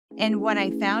And what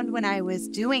I found when I was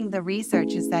doing the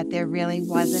research is that there really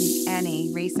wasn't any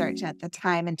research at the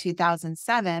time in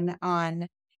 2007 on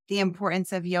the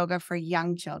importance of yoga for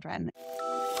young children.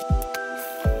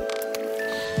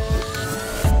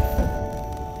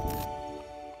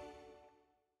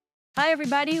 Hi,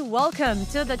 everybody. Welcome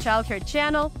to the Childcare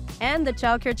Channel and the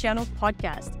Childcare Channel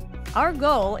podcast. Our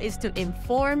goal is to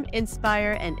inform,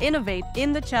 inspire, and innovate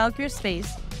in the childcare space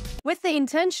with the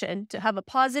intention to have a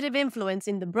positive influence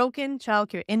in the broken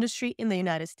childcare industry in the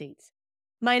United States.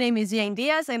 My name is Yane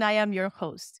Díaz, and I am your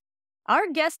host. Our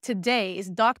guest today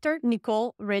is Dr.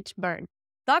 Nichole Rich Byrne.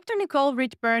 Dr. Nichole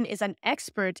Rich Byrne is an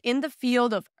expert in the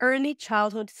field of early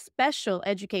childhood special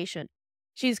education.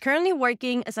 She is currently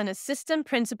working as an assistant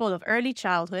principal of early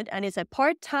childhood and is a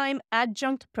part-time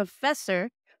adjunct professor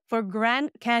for Grand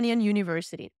Canyon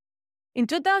University. In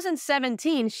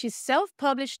 2017, she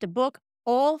self-published the book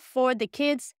All for the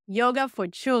Kids, Yoga for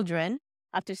Children,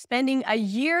 after spending a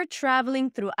year traveling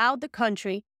throughout the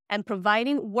country and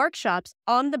providing workshops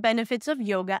on the benefits of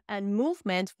yoga and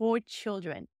movement for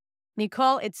children.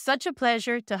 Nichole, it's such a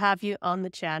pleasure to have you on the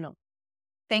channel.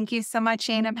 Thank you so much,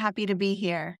 Shane. I'm happy to be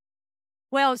here.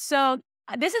 Well, so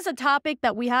this is a topic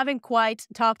that we haven't quite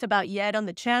talked about yet on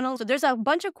the channel. So there's a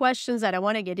bunch of questions that I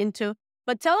want to get into.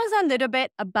 But tell us a little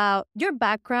bit about your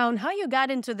background, how you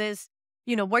got into this,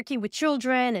 working with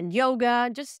children and yoga.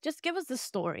 Just give us the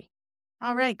story.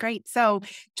 All right, great. So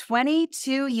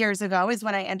 22 years ago is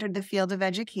when I entered the field of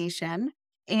education.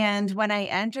 And when I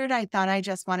entered, I thought I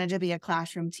just wanted to be a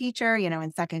classroom teacher,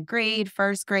 in second grade,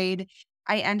 first grade.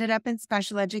 I ended up in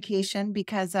special education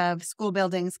because of school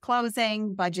buildings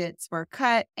closing, budgets were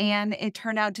cut, and it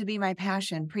turned out to be my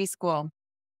passion, preschool.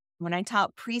 When I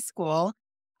taught preschool,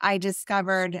 I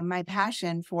discovered my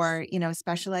passion for,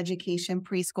 special education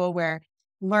preschool where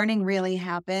learning really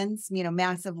happens,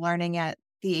 massive learning at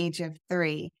the age of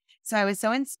 3. So I was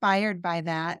so inspired by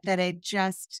that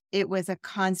it was a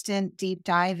constant deep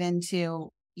dive into,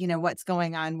 what's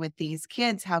going on with these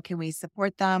kids. How can we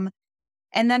support them?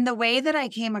 And then the way that I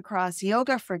came across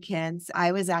yoga for kids,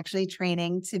 I was actually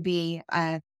training to be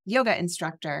a yoga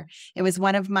instructor. It was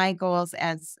one of my goals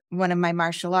as one of my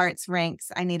martial arts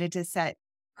ranks. I needed to set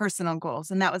personal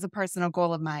goals, and that was a personal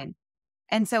goal of mine.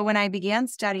 And so when I began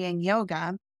studying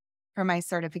yoga for my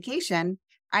certification,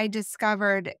 I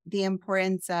discovered the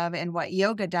importance of and what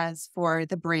yoga does for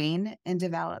the brain and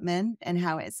development and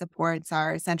how it supports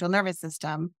our central nervous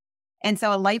system. And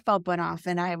so a light bulb went off,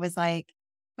 and I was like,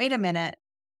 wait a minute,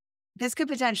 this could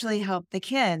potentially help the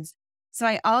kids. So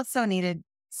I also needed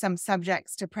some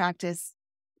subjects to practice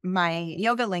my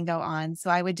yoga lingo on. So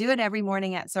I would do it every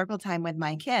morning at circle time with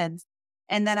my kids.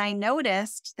 And then I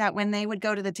noticed that when they would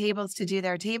go to the tables to do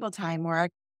their table time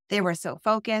work, they were so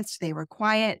focused, they were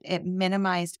quiet, it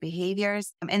minimized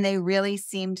behaviors, and they really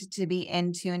seemed to be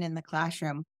in tune in the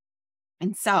classroom.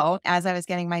 And so as I was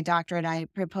getting my doctorate, I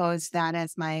proposed that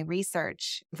as my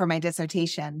research for my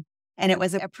dissertation, and it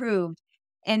was approved.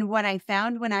 And what I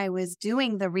found when I was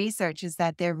doing the research is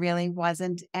that there really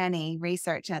wasn't any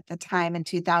research at the time in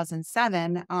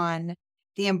 2007 on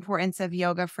the importance of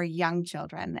yoga for young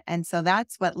children. And so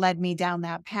that's what led me down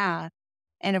that path.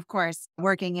 And of course,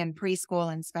 working in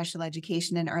preschool and special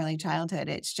education in early childhood,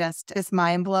 it's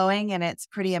mind blowing. And it's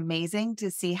pretty amazing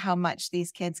to see how much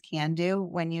these kids can do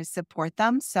when you support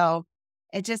them. So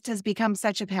it just has become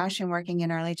such a passion working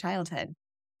in early childhood.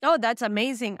 Oh, that's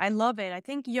amazing. I love it. I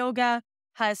think yoga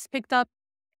has picked up,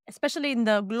 especially in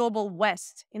the global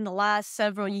West in the last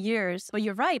several years. But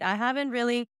you're right. I haven't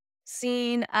really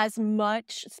seen as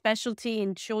much specialty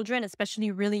in children,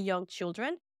 especially really young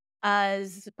children,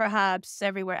 as perhaps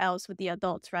everywhere else with the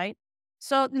adults, right?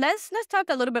 So let's talk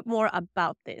a little bit more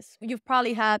about this. You've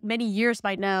probably had many years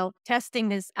by now testing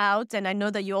this out, and I know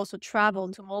that you also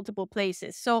traveled to multiple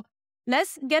places. So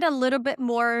let's get a little bit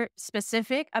more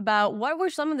specific about what were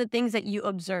some of the things that you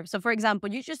observed. So for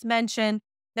example, you just mentioned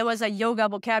there was a yoga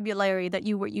vocabulary that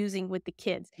you were using with the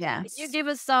kids. Yes. Can you give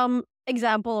us some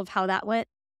example of how that went?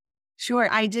 Sure.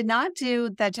 I did not do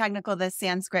the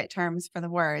Sanskrit terms for the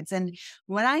words. And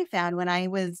what I found when I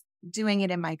was doing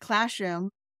it in my classroom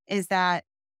is that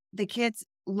the kids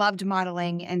loved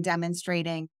modeling and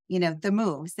demonstrating, the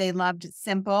moves. They loved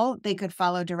simple, they could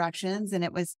follow directions. And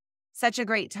it was such a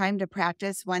great time to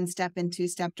practice 1-step and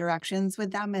 2-step directions with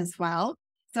them as well.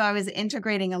 So I was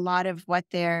integrating a lot of what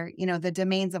the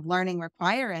domains of learning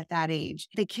require at that age.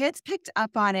 The kids picked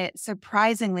up on it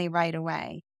surprisingly right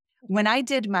away. When I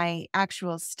did my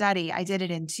actual study, I did it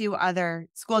in 2 other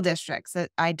school districts.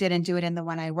 I didn't do it in the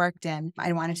one I worked in.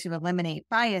 I wanted to eliminate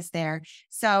bias there.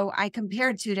 So I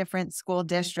compared 2 different school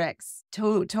districts,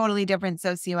 totally different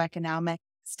socioeconomic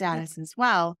status as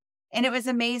well. And it was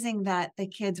amazing that the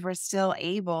kids were still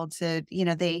able to,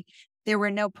 there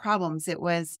were no problems. It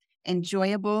was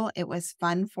enjoyable. It was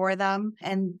fun for them.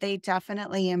 And they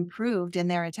definitely improved in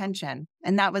their attention.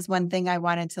 And that was one thing I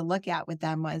wanted to look at with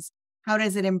them was how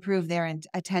does it improve their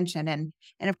attention? And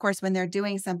of course, when they're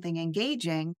doing something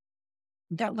engaging,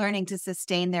 they're learning to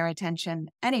sustain their attention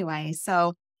anyway.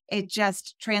 So it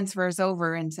just transfers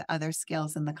over into other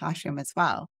skills in the classroom as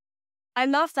well. I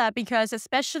love that because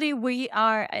especially we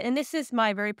are, and this is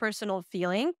my very personal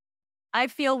feeling. I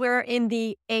feel we're in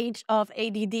the age of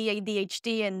ADD,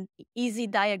 ADHD, and easy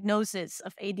diagnosis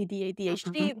of ADD,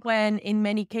 ADHD, when in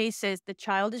many cases the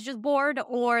child is just bored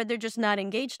or they're just not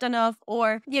engaged enough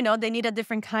or, they need a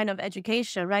different kind of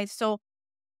education, right? So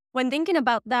when thinking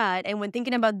about that and when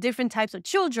thinking about different types of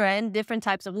children, different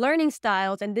types of learning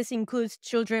styles, and this includes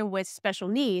children with special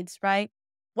needs, right?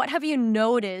 What have you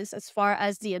noticed as far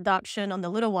as the adoption on the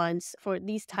little ones for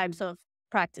these types of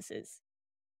practices?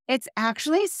 It's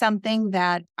actually something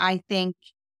that I think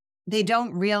they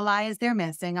don't realize they're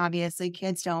missing. Obviously,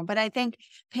 kids don't, but I think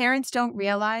parents don't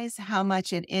realize how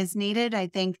much it is needed. I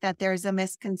think that there's a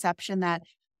misconception that,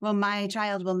 well, my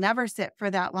child will never sit for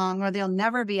that long or they'll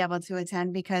never be able to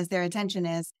attend because their attention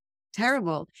is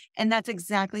terrible. And that's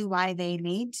exactly why they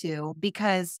need to.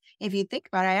 Because if you think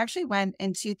about it, I actually went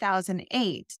in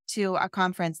 2008 to a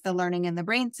conference, the Learning in the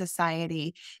Brain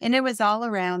Society, and it was all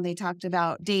around, they talked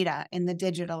about data in the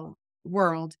digital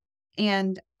world.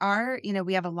 And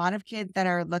we have a lot of kids that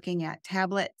are looking at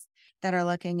tablets, that are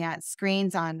looking at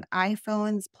screens on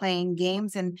iPhones, playing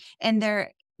games, and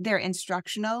they're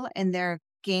instructional and they're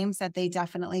games that they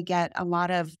definitely get a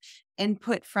lot of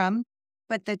input from.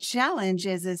 But the challenge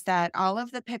is that all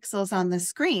of the pixels on the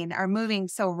screen are moving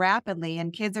so rapidly,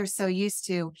 and kids are so used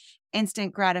to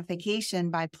instant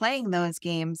gratification by playing those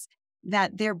games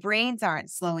that their brains aren't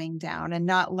slowing down and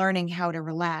not learning how to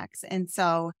relax. And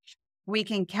so we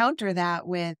can counter that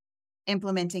with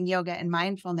implementing yoga and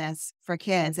mindfulness for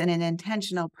kids in an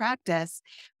intentional practice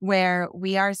where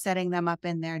we are setting them up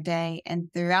in their day and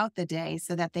throughout the day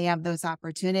so that they have those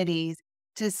opportunities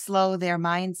to slow their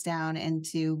minds down and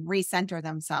to recenter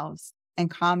themselves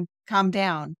and calm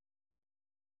down.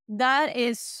 That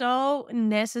is so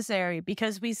necessary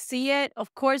because we see it,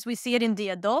 of course, we see it in the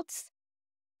adults.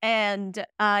 And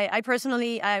I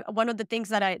personally, one of the things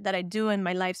that I do in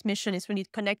my life's mission is really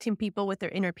connecting people with their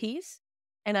inner peace.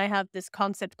 And I have this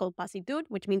concept called pasitud,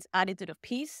 which means attitude of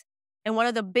peace. And one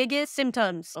of the biggest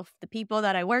symptoms of the people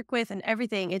that I work with and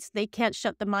everything, it's they can't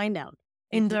shut the mind out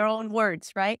in their own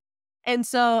words, right? And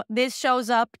so this shows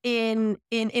up in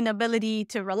inability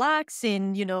to relax,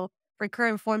 in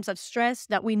recurrent forms of stress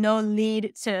that we know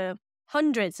lead to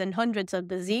hundreds and hundreds of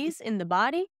disease in the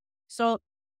body. So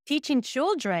teaching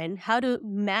children how to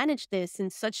manage this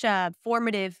in such a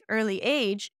formative early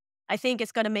age, I think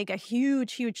it's going to make a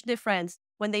huge, huge difference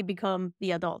when they become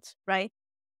the adults, right?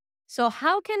 So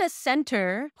how can a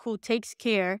center who takes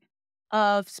care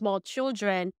of small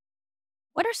children,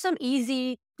 what are some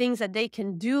easy things that they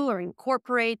can do or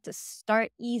incorporate to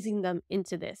start easing them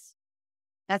into this?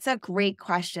 That's a great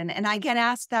question. And I get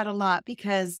asked that a lot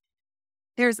because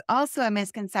there's also a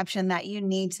misconception that you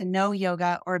need to know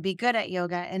yoga or be good at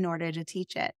yoga in order to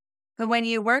teach it. But when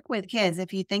you work with kids,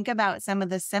 if you think about some of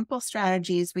the simple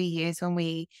strategies we use when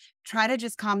we try to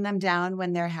just calm them down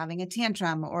when they're having a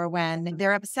tantrum or when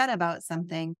they're upset about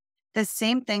something, the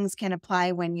same things can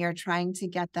apply when you're trying to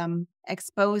get them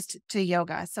exposed to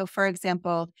yoga. So, for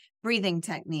example, breathing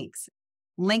techniques,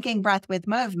 linking breath with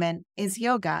movement is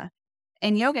yoga.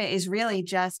 And yoga is really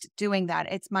just doing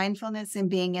that. It's mindfulness and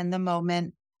being in the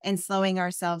moment and slowing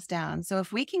ourselves down. So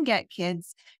if we can get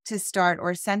kids to start,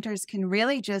 or centers can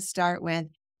really just start with,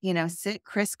 sit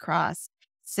crisscross,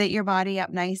 sit your body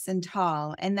up nice and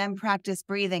tall, and then practice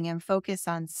breathing and focus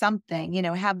on something,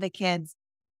 have the kids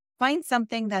find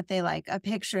something that they like, a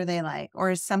picture they like,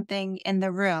 or something in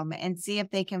the room and see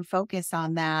if they can focus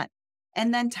on that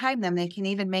and then time them. They can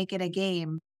even make it a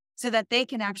game so that they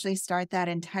can actually start that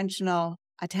intentional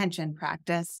attention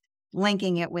practice,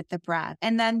 linking it with the breath.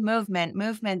 And then movement.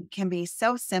 Movement can be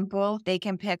so simple. They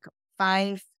can pick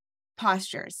 5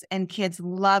 postures, and kids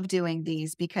love doing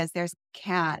these because there's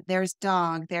cat, there's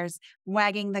dog, there's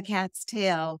wagging the cat's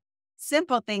tail,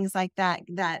 simple things like that,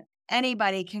 that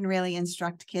anybody can really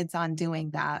instruct kids on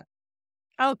doing that.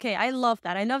 Okay, I love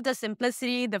that. I love the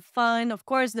simplicity, the fun. Of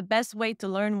course, the best way to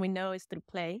learn we know is through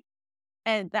play.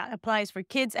 And that applies for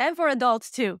kids and for adults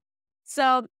too.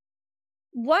 So,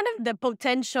 one of the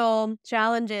potential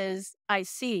challenges I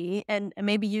see, and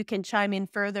maybe you can chime in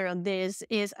further on this,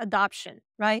 is adoption,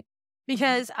 right? Mhm.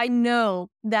 Because I know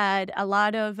that a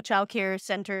lot of childcare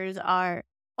centers are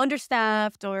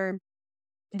understaffed or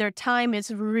their time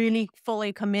is really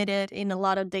fully committed in a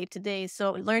lot of day to day.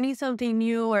 So learning something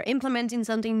new or implementing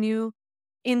something new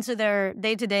into their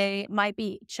day to day might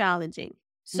be challenging.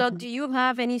 So Mhm. do you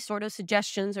have any sort of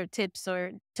suggestions or tips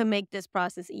or to make this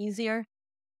process easier?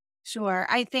 Sure.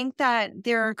 I think that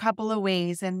there are a couple of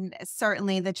ways, and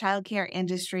certainly the childcare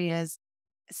industry is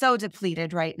so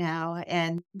depleted right now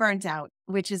and burnt out,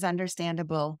 which is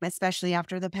understandable, especially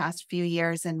after the past few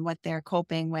years and what they're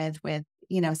coping with,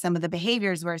 some of the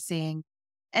behaviors we're seeing.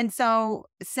 And so,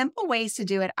 simple ways to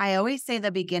do it, I always say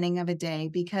the beginning of a day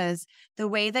because the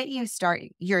way that you start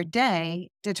your day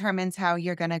determines how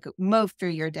you're going to move through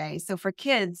your day. So, for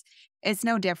kids, it's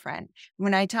no different.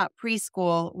 When I taught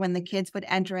preschool, when the kids would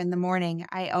enter in the morning,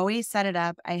 I always set it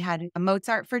up. I had a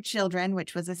Mozart for Children,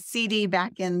 which was a CD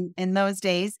back in those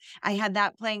days. I had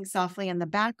that playing softly in the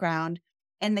background.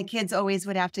 And the kids always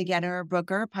would have to get her a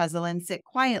book or a puzzle and sit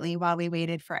quietly while we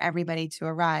waited for everybody to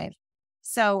arrive.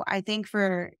 So I think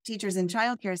for teachers in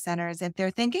childcare centers, if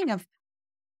they're thinking of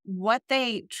what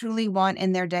they truly want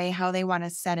in their day, how they want to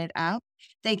set it up,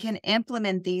 they can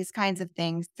implement these kinds of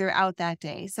things throughout that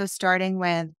day. So starting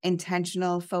with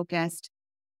intentional, focused,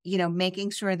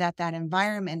 making sure that that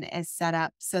environment is set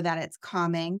up so that it's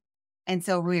calming. And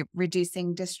so we're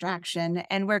reducing distraction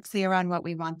and we're clear on what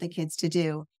we want the kids to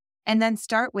do. And then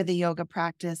start with a yoga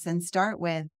practice and start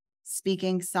with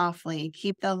speaking softly,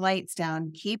 keep the lights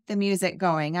down, keep the music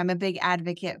going. I'm a big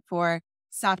advocate for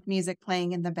soft music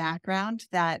playing in the background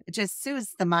that just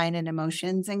soothes the mind and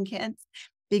emotions in kids.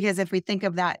 Because if we think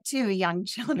of that too, young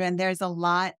children, there's a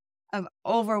lot of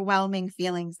overwhelming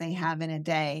feelings they have in a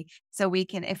day. So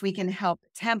if we can help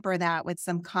temper that with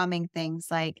some calming things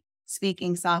like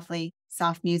speaking softly,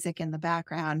 soft music in the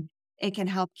background, it can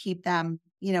help keep them,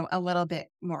 a little bit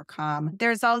more calm.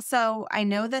 There's also, I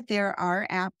know that there are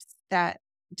apps that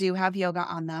do have yoga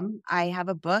on them. I have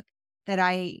a book that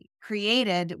I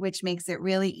created, which makes it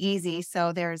really easy.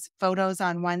 So there's photos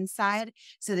on one side.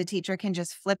 So the teacher can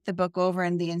just flip the book over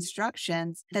and the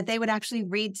instructions that they would actually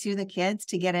read to the kids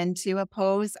to get into a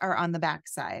pose are on the back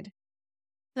side.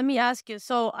 Let me ask you.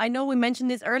 So I know we mentioned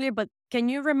this earlier, but can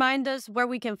you remind us where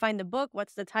we can find the book?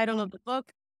 What's the title of the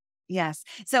book? Yes.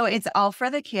 So it's all for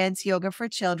the kids, Yoga for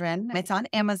Children. It's on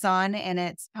Amazon and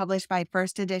it's published by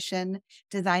First Edition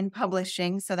Design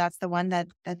Publishing. So that's the one that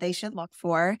they should look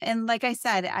for. And like I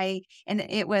said,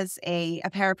 it was a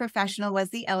paraprofessional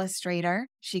was the illustrator.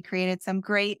 She created some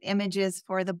great images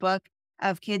for the book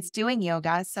of kids doing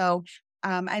yoga. So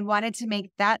I wanted to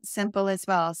make that simple as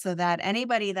well so that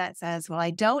anybody that says, well,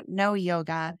 I don't know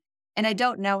yoga and I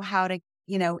don't know how to,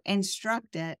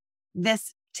 instruct it,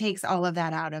 this takes all of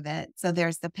that out of it. So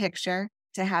there's the picture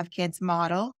to have kids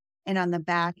model. And on the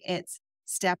back, it's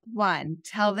step one,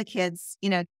 tell the kids,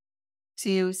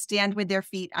 to stand with their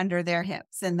feet under their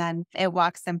hips. And then it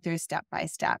walks them through step by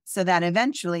step so that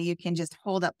eventually you can just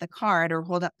hold up the card or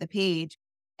hold up the page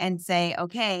and say,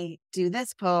 okay, do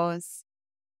this pose.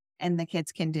 And the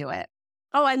kids can do it.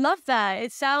 Oh, I love that.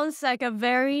 It sounds like a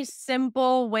very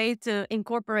simple way to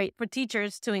incorporate for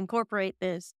teachers to incorporate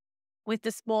this with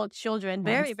the small children.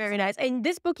 Very, Yes. very nice. And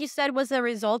this book you said was a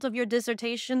result of your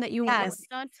dissertation that you were Yes.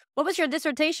 working on. What was your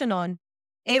dissertation on?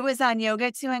 It was on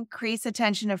yoga to increase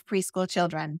attention of preschool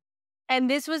children. And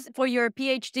this was for your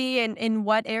PhD in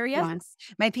what area? Yes.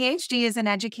 My PhD is in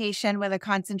education with a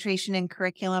concentration in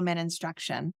curriculum and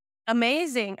instruction.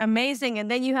 Amazing, amazing. And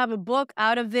then you have a book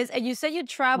out of this. And you said you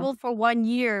traveled for 1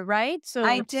 year, right?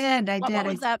 I So did. I what did.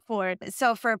 was that for?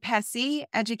 So for PESI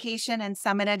education and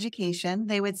Summit education,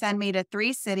 they would send me to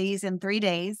 3 cities in 3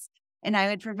 days, and I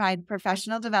would provide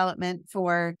professional development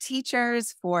for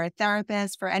teachers, for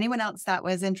therapists, for anyone else that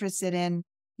was interested in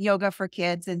yoga for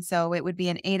kids. And so it would be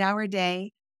an 8-hour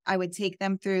day. I would take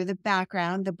them through the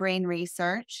background, the brain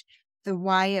research, the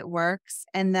why it works,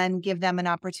 and then give them an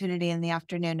opportunity in the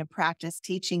afternoon to practice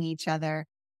teaching each other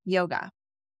yoga.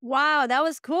 Wow, that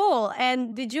was cool.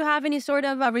 And did you have any sort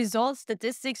of results,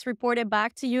 statistics reported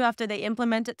back to you after they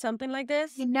implemented something like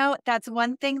this? That's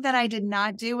one thing that I did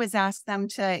not do was ask them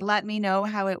to let me know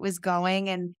how it was going.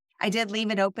 And I did leave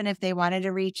it open if they wanted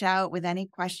to reach out with any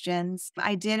questions.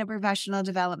 I did a professional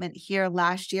development here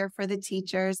last year for the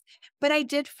teachers, but I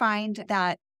did find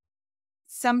that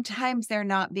sometimes they're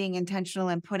not being intentional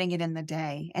in putting it in the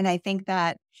day. And I think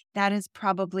that that is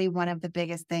probably one of the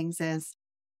biggest things is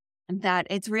that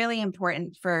it's really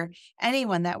important for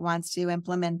anyone that wants to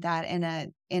implement that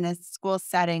in a school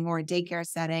setting or a daycare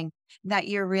setting that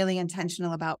you're really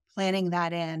intentional about planning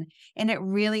that in, and it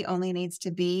really only needs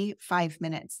to be 5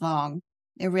 minutes long.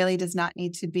 It really does not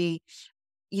need to be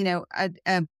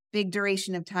a big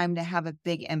duration of time to have a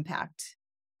big impact.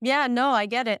 Yeah, no, I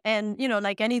get it. And,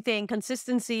 like anything,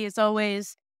 consistency is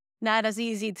always not as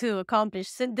easy to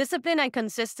accomplish. Discipline and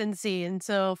consistency. And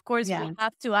so, of course, we Yeah,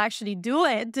 have to actually do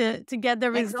it to get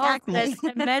the results exactly.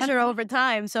 and measure over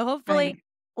time. So, hopefully, Right.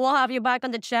 we'll have you back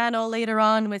on the channel later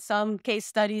on with some case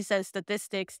studies and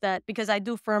statistics that, because I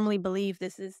do firmly believe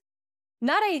this is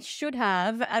not a should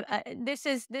have. This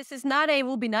is not a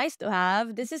will be nice to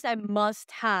have. This is a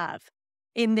must have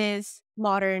in this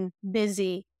modern,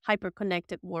 busy, hyper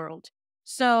connected world.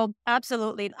 So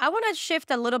absolutely, I want to shift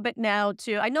a little bit now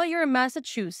to. I know you're in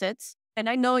Massachusetts, and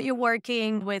I know you're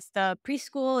working with the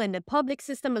preschool and the public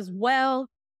system as well,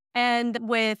 and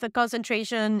with a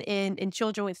concentration in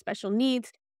children with special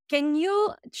needs. Can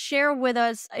you share with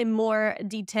us in more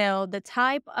detail the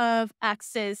type of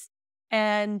access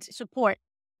and support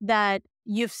that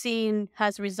you've seen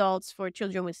has results for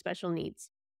children with special needs?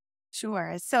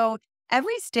 Sure. So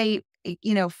every state,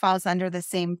 falls under the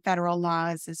same federal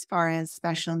laws as far as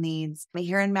special needs. But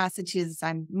here in Massachusetts,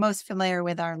 I'm most familiar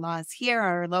with our laws here,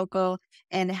 our local,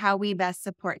 and how we best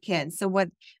support kids. So what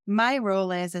my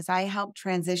role is I help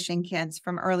transition kids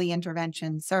from early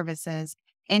intervention services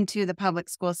into the public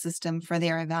school system for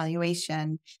their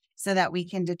evaluation so that we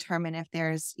can determine if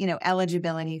there's,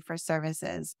 eligibility for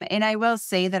services. And I will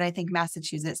say that I think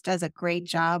Massachusetts does a great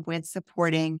job with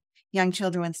supporting young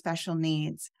children with special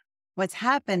needs. What's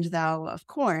happened, though, of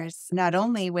course, not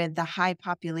only with the high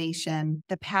population,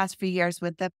 the past few years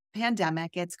with the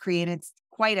pandemic, it's created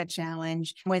quite a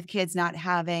challenge with kids not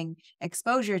having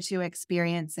exposure to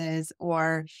experiences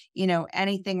or,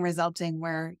 anything resulting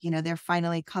where, they're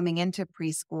finally coming into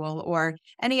preschool or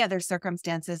any other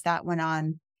circumstances that went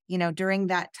on, during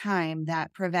that time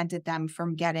that prevented them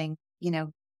from getting,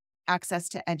 access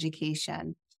to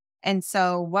education. And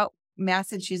so what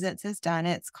Massachusetts has done,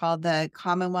 it's called the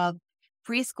Commonwealth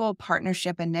Preschool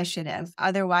Partnership Initiative,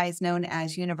 otherwise known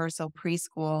as Universal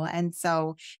Preschool. And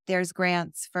so there's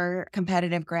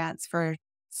competitive grants for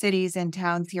cities and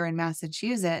towns here in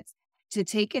Massachusetts to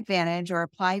take advantage or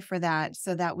apply for that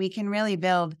so that we can really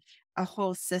build a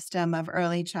whole system of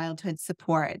early childhood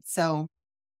support. So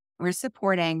we're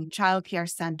supporting childcare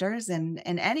centers and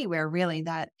anywhere really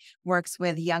that works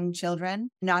with young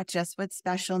children, not just with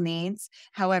special needs.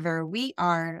 However, we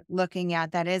are looking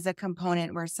at that is a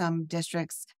component where some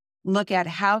districts look at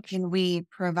how can we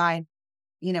provide,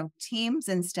 teams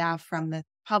and staff from the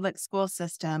public school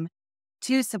system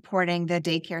to supporting the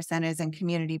daycare centers and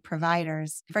community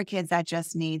providers for kids that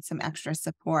just need some extra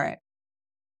support.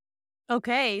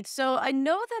 Okay, so I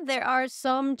know that there are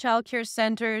some childcare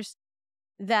centers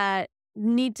that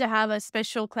need to have a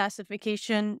special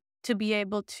classification to be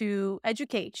able to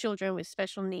educate children with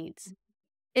special needs.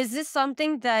 Is this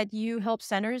something that you help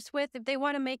centers with if they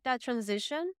want to make that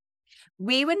transition?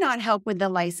 We would not help with the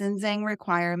licensing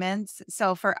requirements.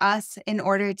 So, for us, in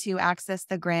order to access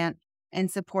the grant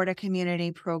and support a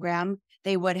community program,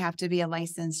 they would have to be a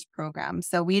licensed program.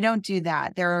 So, we don't do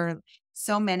that. There are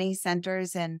so many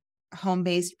centers and home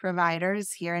based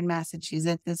providers here in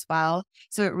Massachusetts as well.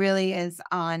 So, it really is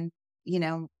you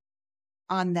know,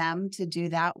 on them to do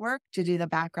that work, to do the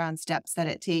background steps that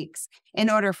it takes in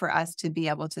order for us to be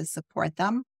able to support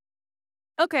them.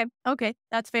 Okay, okay,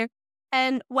 that's fair.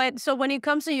 And when it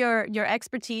comes to your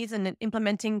expertise in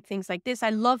implementing things like this, I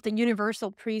love the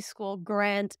universal preschool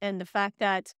grant and the fact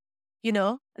that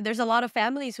there's a lot of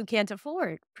families who can't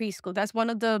afford preschool. That's one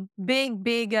of the big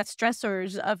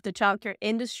stressors of the childcare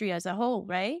industry as a whole,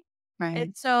 right? Right.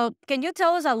 And so, can you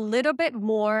tell us a little bit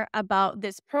more about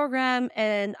this program?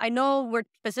 And I know we're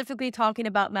specifically talking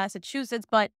about Massachusetts,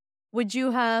 but would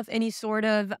you have any sort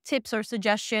of tips or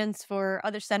suggestions for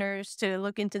other centers to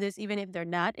look into this, even if they're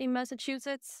not in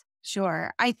Massachusetts?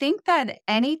 Sure. I think that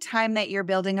any time that you're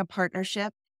building a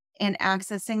partnership and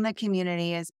accessing the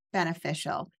community is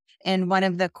beneficial. In one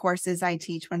of the courses I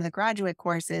teach, one of the graduate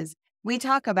courses, we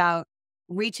talk about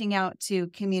reaching out to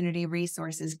community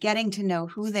resources, getting to know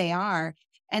who they are,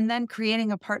 and then creating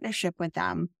a partnership with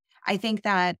them. I think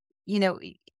that,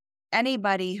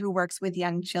 anybody who works with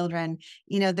young children,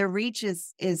 the reach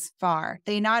is far.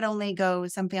 They not only go,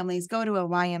 some families go to a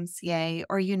YMCA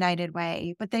or United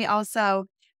Way, but they also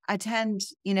attend,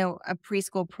 a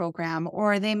preschool program,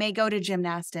 or they may go to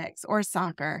gymnastics or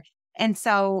soccer. And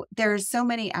so there's so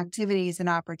many activities and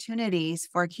opportunities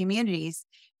for communities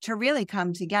to really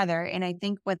come together. And I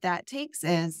think what that takes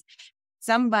is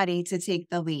somebody to take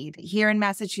the lead. Here in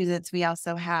Massachusetts, we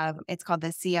also have, it's called the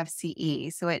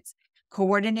CFCE. So it's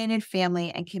Coordinated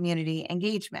Family and Community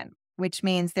Engagement, which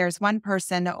means there's one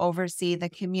person to oversee the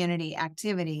community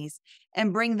activities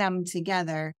and bring them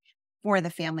together for the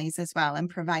families as well and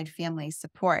provide family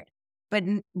support. But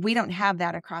we don't have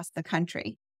that across the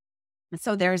country.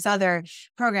 So there's other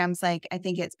programs like I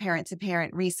think it's parent to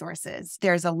parent resources.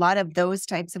 There's a lot of those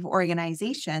types of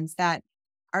organizations that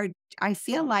are, I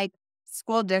feel like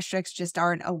school districts just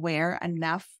aren't aware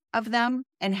enough of them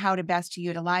and how to best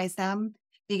utilize them.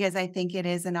 Because I think it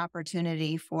is an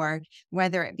opportunity for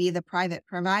whether it be the private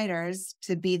providers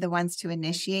to be the ones to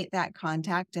initiate that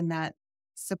contact and that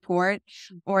support,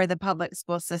 or the public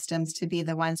school systems to be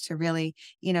the ones to really,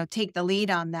 take the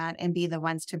lead on that and be the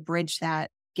ones to bridge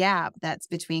that gap that's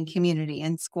between community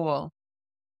and school.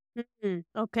 Mhm.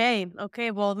 Okay.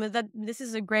 Okay. Well, this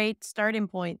is a great starting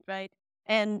point, right?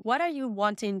 And what are you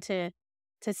wanting to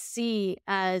see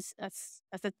as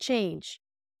a change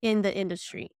in the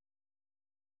industry?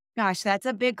 Gosh, that's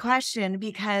a big question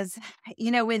because,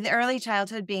 with early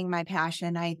childhood being my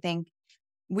passion, I think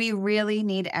we really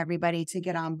need everybody to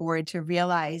get on board to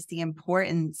realize the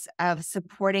importance of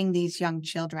supporting these young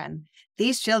children.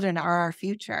 These children are our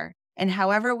future. And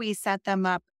however we set them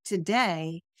up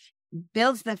today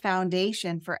builds the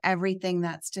foundation for everything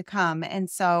that's to come. And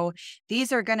so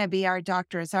these are going to be our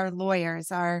doctors, our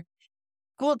lawyers, our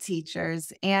school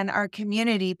teachers, and our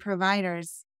community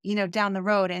providers, down the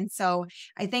road. And so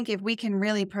I think if we can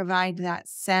really provide that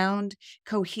sound,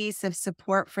 cohesive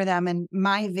support for them, and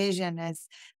my vision is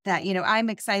that, I'm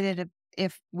excited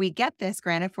if we get this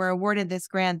grant, if we're awarded this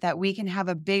grant, that we can have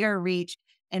a bigger reach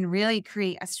and really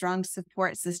create a strong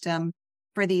support system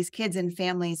for these kids and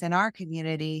families in our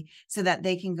community so that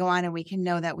they can go on and we can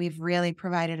know that we've really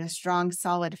provided a strong,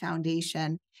 solid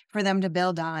foundation for them to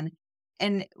build on.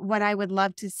 And what I would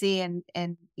love to see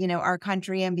in our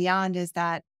country and beyond is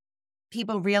that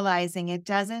people realizing it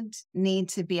doesn't need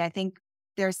to be. I think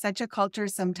there's such a culture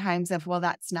sometimes of, well,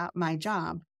 that's not my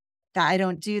job. That I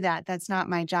don't do that. That's not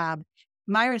my job.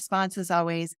 My response is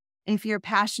always, if you're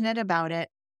passionate about it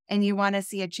and you want to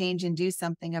see a change and do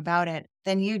something about it,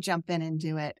 then you jump in and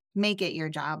do it. Make it your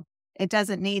job. It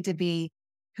doesn't need to be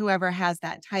whoever has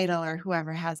that title or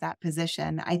whoever has that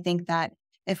position. I think that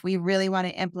if we really want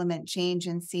to implement change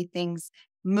and see things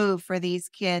move for these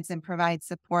kids and provide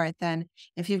support, then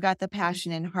if you've got the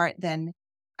passion and heart, then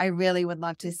I really would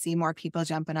love to see more people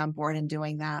jumping on board and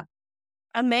doing that.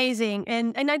 Amazing.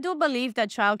 And I do believe that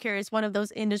childcare is one of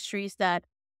those industries that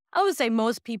I would say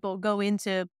most people go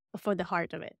into for the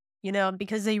heart of it,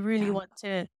 because they really Yeah. want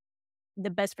to the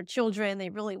best for children.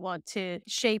 They really want to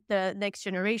shape the next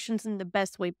generations in the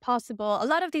best way possible. A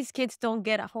lot of these kids don't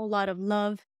get a whole lot of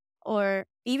love, or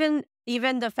even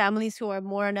the families who are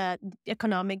more in a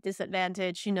economic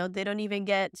disadvantage, they don't even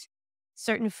get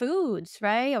certain foods,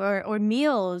 right? Or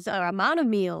meals or amount of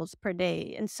meals per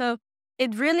day. And so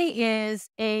it really is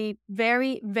a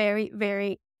very, very,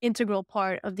 very integral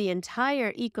part of the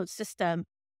entire ecosystem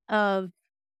of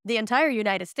the entire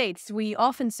United States. We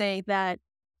often say that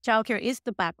childcare is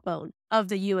the backbone of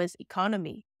the U.S.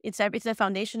 economy. It's the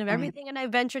foundation of Right. everything, and I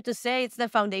venture to say it's the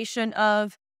foundation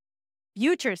of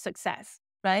future success.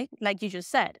 Right, like you just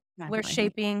said, we're Definitely.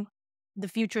 shaping the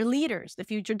future leaders, the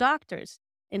future doctors,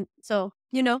 and so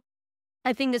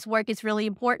I think this work is really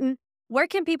important. Where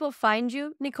can people find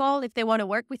you, Nichole, if they want to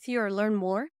work with you or learn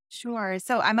more? Sure.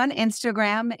 So I'm on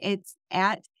Instagram. It's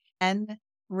at N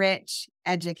Rich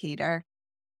Educator.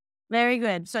 Very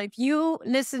good. So if you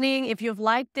listening, if you've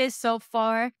liked this so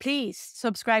far, please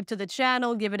subscribe to the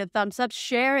channel, give it a thumbs up,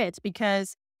 share it,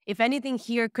 because if anything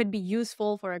here could be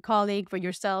useful for a colleague, for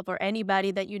yourself, or anybody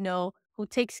that you know who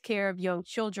takes care of young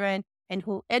children and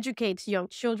who educates young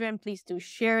children, please do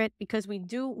share it, because we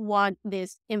do want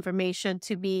this information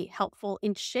to be helpful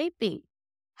in shaping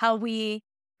how we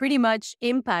pretty much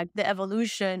impact the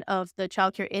evolution of the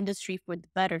childcare industry for the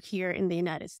better here in the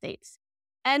United States.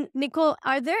 And Nichole,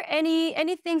 are there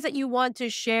any things that you want to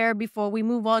share before we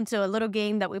move on to a little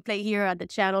game that we play here at the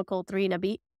channel called Three in a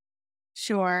Beat?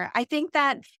 Sure. I think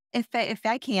that if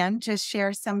I can just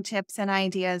share some tips and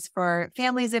ideas for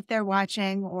families if they're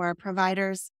watching or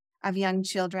providers of young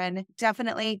children,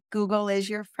 definitely Google is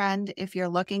your friend if you're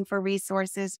looking for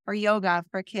resources for yoga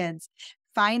for kids.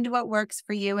 Find what works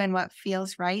for you and what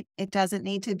feels right. It doesn't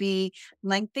need to be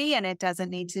lengthy and it doesn't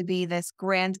need to be this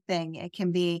grand thing. It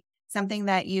can be something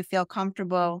that you feel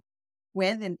comfortable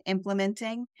with and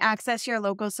implementing. Access your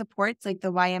local supports like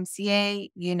the YMCA,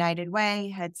 United Way,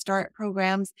 Head Start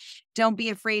programs. Don't be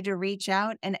afraid to reach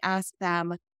out and ask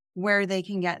them where they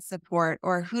can get support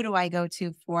or who do I go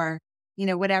to for,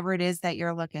 whatever it is that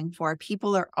you're looking for.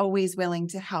 People are always willing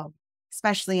to help,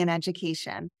 especially in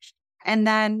education. And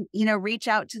then, reach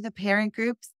out to the parent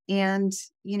groups and,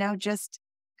 just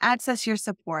access your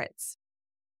supports.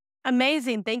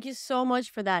 Amazing. Thank you so much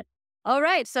for that. All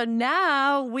right. So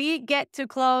now we get to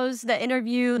close the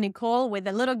interview, Nichole, with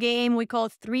a little game we call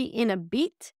Three in a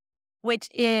Beat. which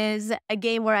is a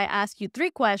game where I ask you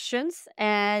 3 questions.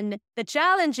 And the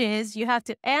challenge is you have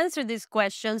to answer these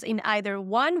questions in either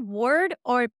one word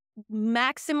or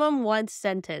maximum one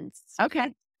sentence.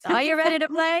 Okay. Are you ready to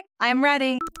play? I'm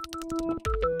ready.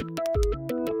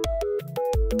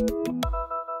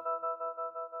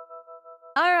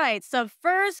 All right. So,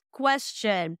 first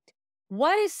question.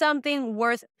 What is something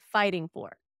worth fighting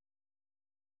for?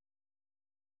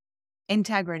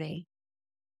 Integrity.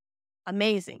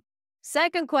 Amazing.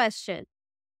 Second question.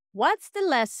 What's the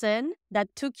lesson that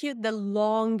took you the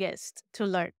longest to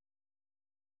learn?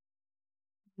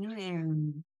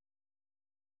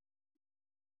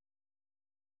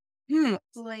 Hmm.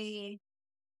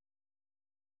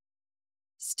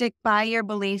 Stick by your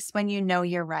beliefs when you know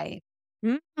you're right.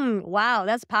 Wow,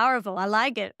 that's powerful. I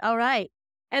like it. All right.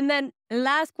 And then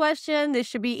last question. This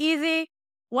should be easy.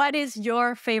 What is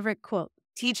your favorite quote?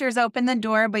 Teachers open the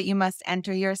door, but you must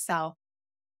enter yourself.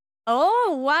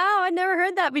 Oh, wow. I never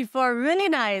heard that before. Really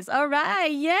nice. All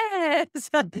right. Yes.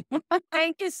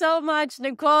 Thank you so much,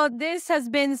 Nichole. This has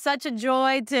been such a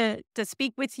joy to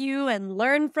speak with you and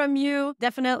learn from you.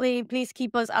 Definitely, please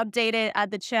keep us updated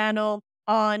at the channel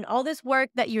on all this work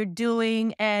that you're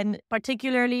doing. And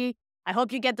particularly, I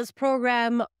hope you get this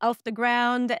program off the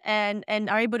ground and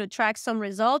are able to track some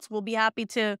results. We'll be happy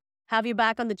to have you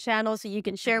back on the channel so you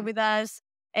can share with us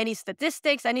any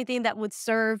statistics, anything that would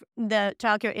serve the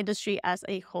childcare industry as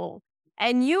a whole.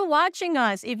 And you watching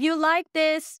us, if you like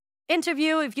this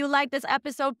interview, if you like this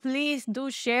episode, please do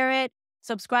share it.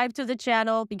 Subscribe to the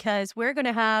channel because we're going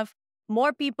to have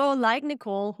more people like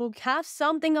Nichole who have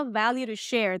something of value to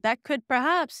share that could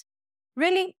perhaps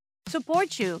really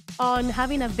support you on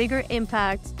having a bigger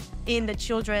impact in the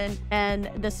children and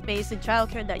the space in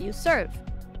childcare that you serve.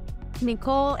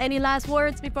 Nichole, any last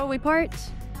words before we part?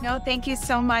 No, thank you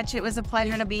so much. It was a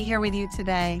pleasure to be here with you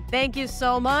today. Thank you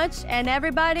so much. And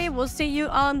everybody, we'll see you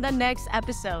on the next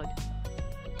episode.